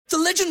The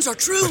legends are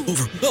true.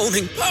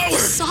 Overwhelming power!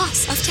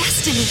 Sauce of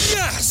destiny.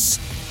 Yes!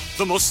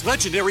 The most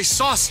legendary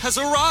sauce has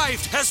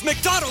arrived as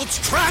McDonald's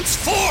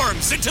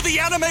transforms into the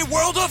anime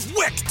world of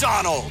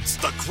WickDonald's.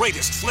 The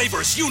greatest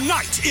flavors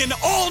unite in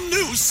all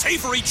new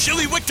savory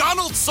chili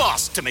McDonald's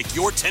sauce to make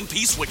your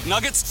 10-piece Wick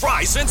Nuggets,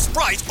 fries, and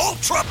Sprite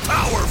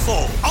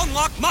ultra-powerful.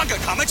 Unlock manga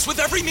comics with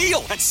every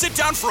meal and sit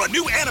down for a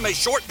new anime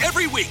short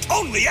every week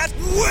only at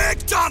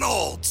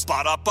WickDonald's.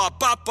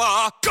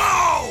 Ba-da-ba-ba-ba,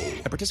 go!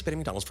 At participating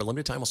McDonald's for a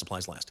limited time while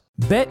supplies last.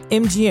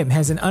 BetMGM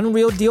has an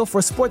unreal deal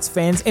for sports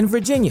fans in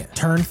Virginia.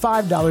 Turn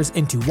 $5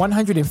 into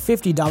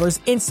 $150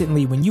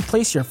 instantly when you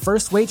place your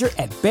first wager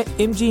at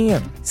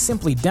BetMGM.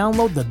 Simply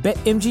download the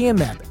BetMGM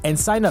app and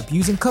sign up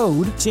using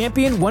code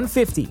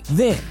Champion150.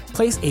 Then,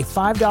 place a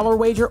 $5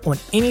 wager on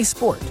any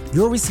sport.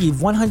 You'll receive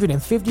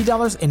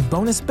 $150 in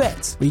bonus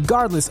bets,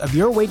 regardless of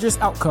your wager's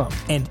outcome.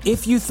 And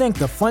if you think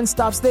the fun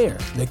stops there,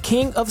 the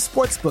King of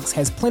Sportsbooks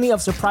has plenty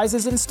of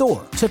surprises in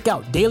store. Check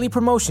out daily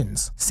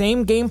promotions,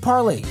 same-game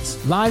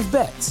parlays, live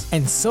bets,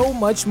 and so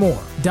much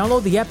more.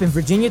 Download the app in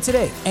Virginia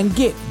today and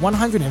get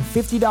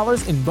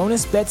 $150 in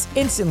bonus bets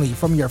instantly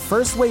from your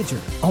first wager.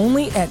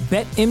 Only at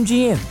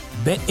BetMGM.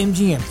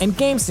 BetMGM and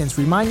GameSense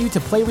remind you to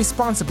play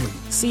responsibly.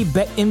 See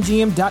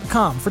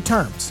BetMGM.com for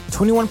terms.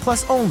 21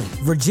 plus only.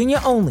 Virginia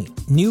only.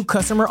 New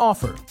customer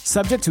offer.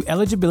 Subject to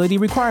eligibility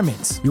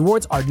requirements.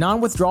 Rewards are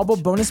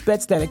non-withdrawable bonus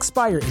bets that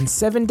expire in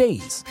 7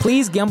 days.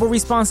 Please gamble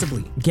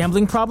responsibly.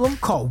 Gambling problem?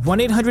 Call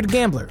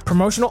 1-800-GAMBLER.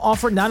 Promotional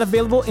offer not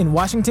available in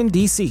Washington,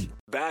 D.C.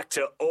 Back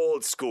to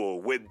old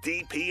school with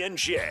DP and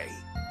J.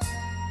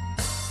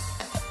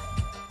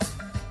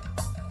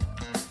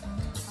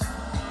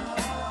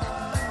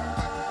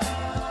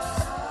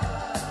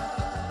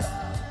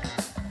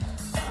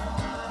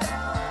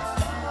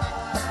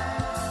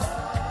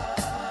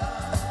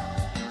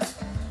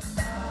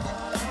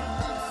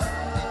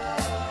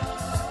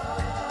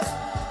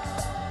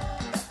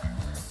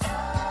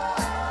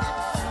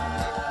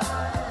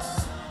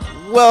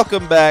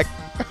 Welcome back.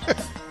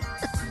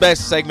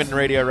 Best segment in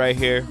radio right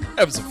here.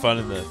 Having some fun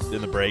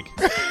in the break.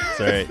 It's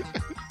all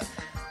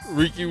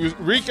right.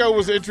 Rico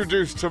was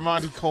introduced to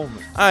Monty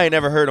Coleman. I ain't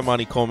never heard of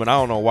Monty Coleman. I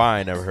don't know why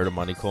I never heard of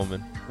Monty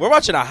Coleman. We're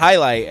watching a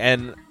highlight,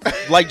 and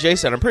like Jay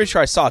said, I'm pretty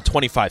sure I saw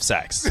 25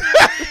 sacks.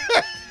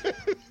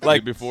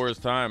 Like before his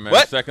time, man.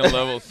 What? Second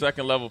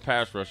level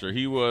pass rusher.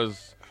 He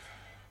was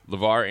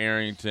LeVar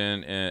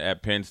Arrington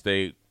at Penn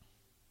State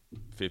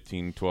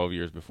 15, 12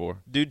 years before.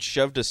 Dude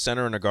shoved a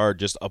center and a guard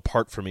just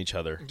apart from each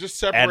other. Just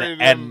separated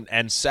them.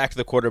 And sacked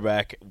the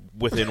quarterback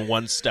within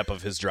one step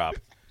of his drop.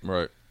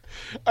 Right.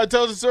 I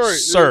tell the story.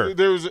 Sir.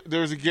 There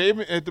was a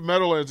game at the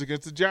Meadowlands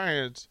against the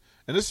Giants,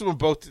 and this is when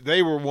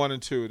they were 1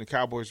 and 2, and the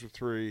Cowboys were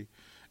 3.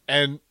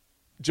 And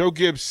Joe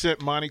Gibbs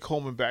sent Monty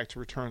Coleman back to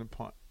return the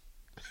punt.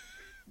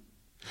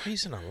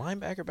 He's in a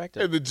linebacker back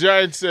there. And the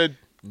Giants said,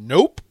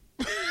 nope.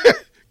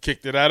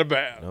 Kicked it out of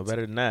bounds. No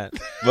better than that.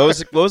 What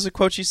was the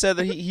quote you said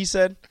that he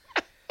said?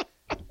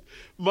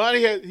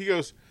 Monty he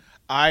goes,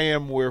 I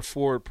am where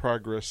forward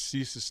progress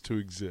ceases to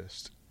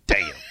exist.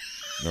 Damn.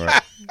 All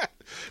right.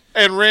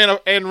 and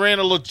ran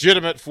a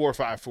legitimate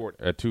 4.5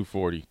 40. At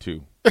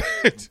 242.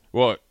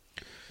 Well,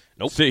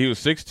 nope. See, he was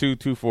 6'2",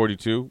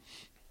 242.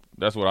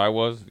 That's what I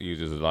was. He was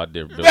just a lot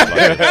different.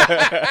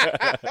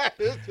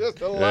 It's just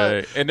a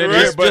lot. And then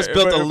just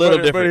built a little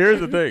different. But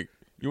here's the thing.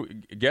 You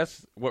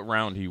guess what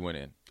round he went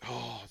in?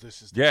 Oh,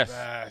 this is the Yes.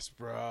 best,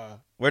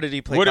 bro. Where did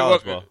he play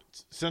college ball?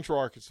 Central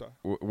Arkansas.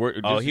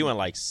 He went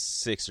like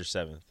 6th or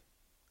 7th.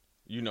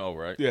 You know,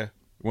 right? Yeah.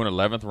 Went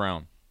 11th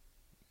round.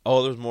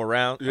 Oh, there's more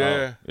rounds?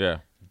 Yeah. Yeah.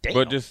 Damn.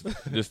 But just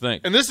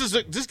think. And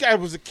this guy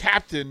was a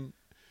captain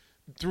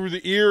through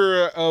the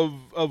era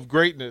of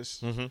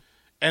greatness,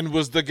 and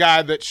was the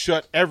guy that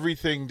shut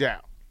everything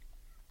down.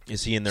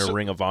 Is he in their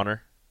Ring of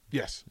Honor?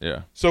 Yes.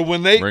 Yeah. So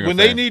when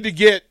they need to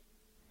get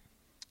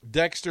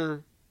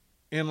Dexter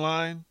in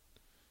line,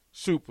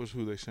 Soup was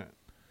who they sent.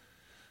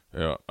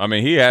 Yeah. I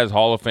mean, he has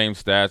Hall of Fame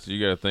stats. You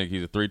got to think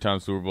he's a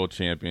 3-time Super Bowl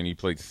champion. He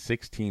played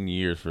 16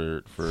 years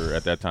for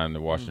at that time,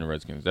 the Washington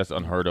Redskins. That's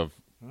unheard of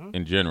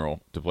in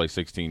general to play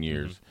 16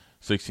 years.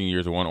 16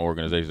 years of one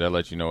organization. That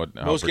lets you know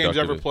how most games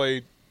ever it is.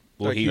 played.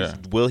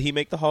 Will he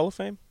make the Hall of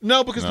Fame?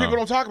 No, because people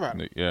don't talk about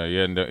it. Yeah, he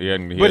hadn't He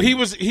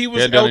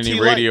done LT any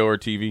light. radio or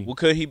TV. Well,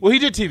 could he? Well, he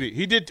did TV.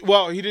 He did.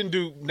 Well, he didn't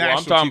do national. Well,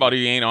 I'm talking TV. about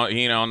he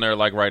ain't on there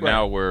like right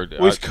now where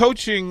he's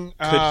coaching.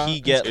 Could he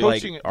get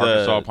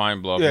Arkansas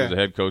Pine Bluff? He was the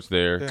head coach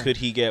there. Yeah. Could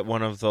he get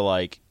one of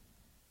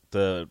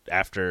the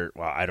after?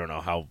 Well, I don't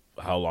know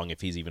how long if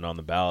he's even on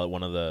the ballot.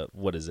 One of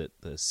the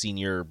the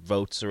senior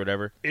votes or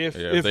whatever. If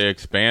they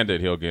expand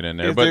it, he'll get in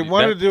there. If but they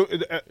wanted to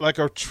do like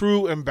a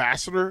true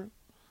ambassador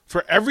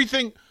for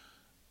everything.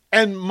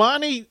 And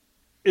Monty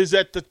is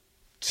at the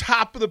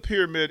top of the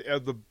pyramid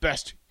of the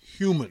best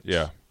humans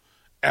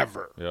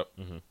ever. Yep.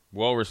 Mm-hmm.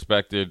 Well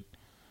respected.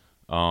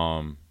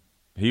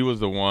 He was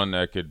the one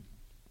that could,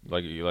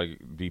 like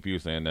DP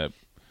was saying, that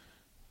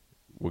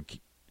would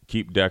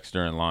keep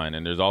Dexter in line.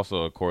 And there's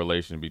also a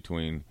correlation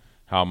between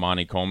how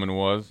Monty Coleman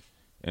was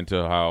into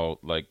how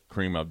like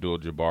Kareem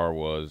Abdul-Jabbar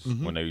was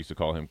when they used to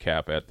call him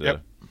Cap at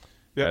the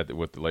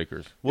with the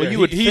Lakers. Well, Yeah, you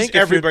would he's think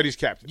everybody's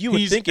captain. You would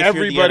He's think if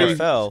you're the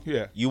NFL,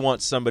 yeah. you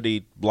want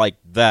somebody like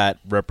that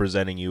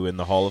representing you in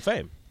the Hall of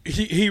Fame.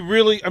 He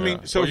really. I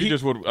mean, so Or he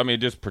just would. I mean,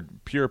 just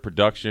pure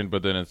production,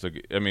 but then it's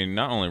I mean,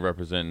 not only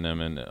representing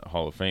them in the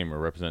Hall of Fame or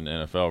representing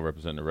the NFL,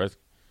 representing the rest.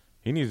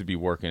 He needs to be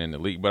working in the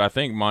league. But I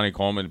think Monty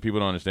Coleman, people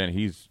don't understand.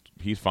 He's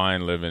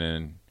fine living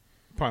in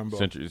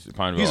Pineville. He's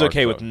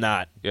okay Arkansas. with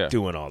not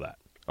doing all that.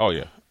 Oh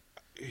yeah.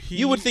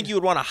 You would think you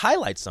would want to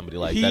highlight somebody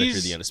like that if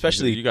you're the end,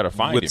 especially you gotta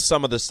find with him.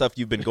 some of the stuff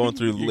you've been going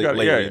through gotta,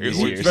 lately in these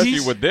years.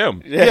 especially with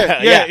them.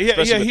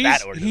 Especially with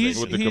that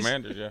organization. With the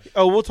Commanders, yeah.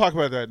 Oh, we'll talk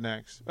about that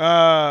next.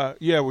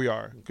 Yeah, we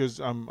are because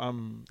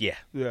I'm. Yeah.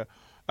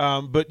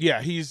 But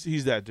yeah,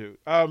 he's that dude.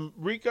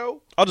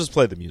 Rico, I'll just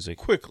play the music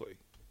quickly.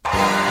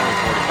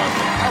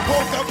 I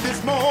woke up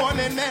this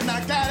morning and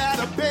I got out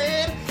of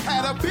bed,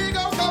 had a big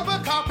old cup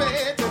of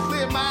coffee to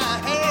clear my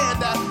head.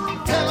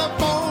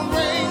 Telephone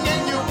ring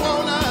and you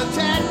wanna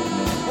chat?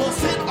 Well,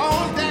 sit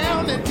on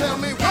down and tell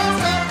me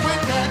what's up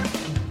with that.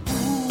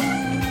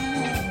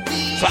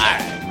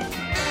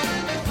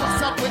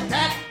 What's up with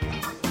that?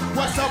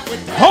 What's up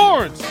with that?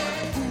 Horns.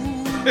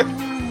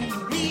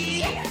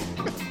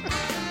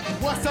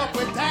 What's up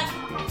with that?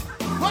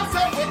 What's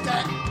up with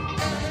that?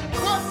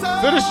 What's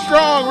up? Finish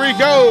strong,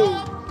 Rico.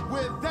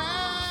 With that?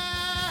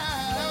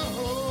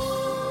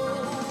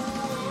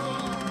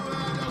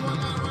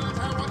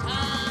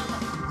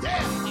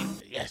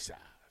 Yes, sir.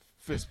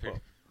 Fist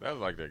bump. That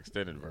was like the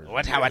extended version.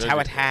 What time?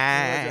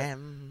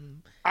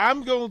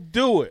 I'm gonna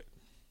do it.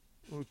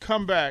 When we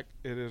come back,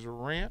 it is a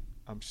rant.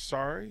 I'm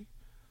sorry,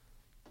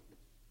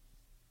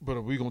 but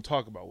are we gonna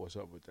talk about what's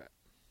up with that?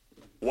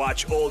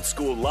 Watch Old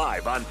School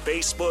live on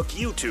Facebook,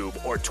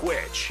 YouTube, or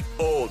Twitch.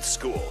 Old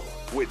School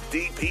with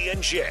DP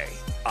and J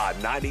on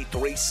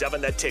 93.7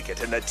 The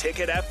Ticket and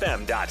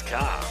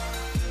theticketfm.com.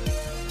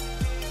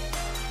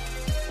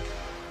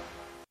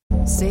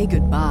 Say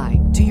goodbye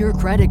to your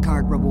credit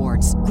card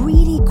rewards.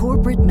 Greedy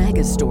corporate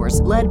mega stores,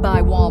 led by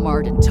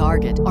Walmart and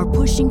Target, are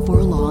pushing for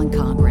a law in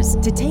Congress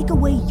to take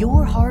away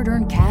your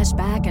hard-earned cash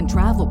back and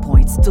travel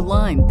points to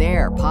line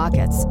their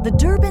pockets. The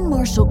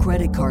Durbin-Marshall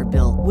credit card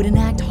bill would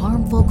enact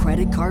harmful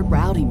credit card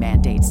routing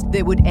mandates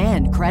that would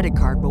end credit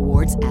card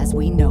rewards as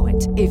we know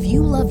it. If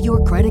you love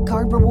your credit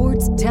card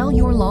rewards, tell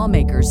your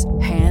lawmakers,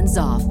 hands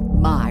off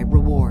my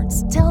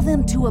rewards. Tell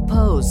them to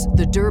oppose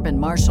the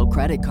Durbin-Marshall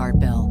credit card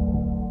bill.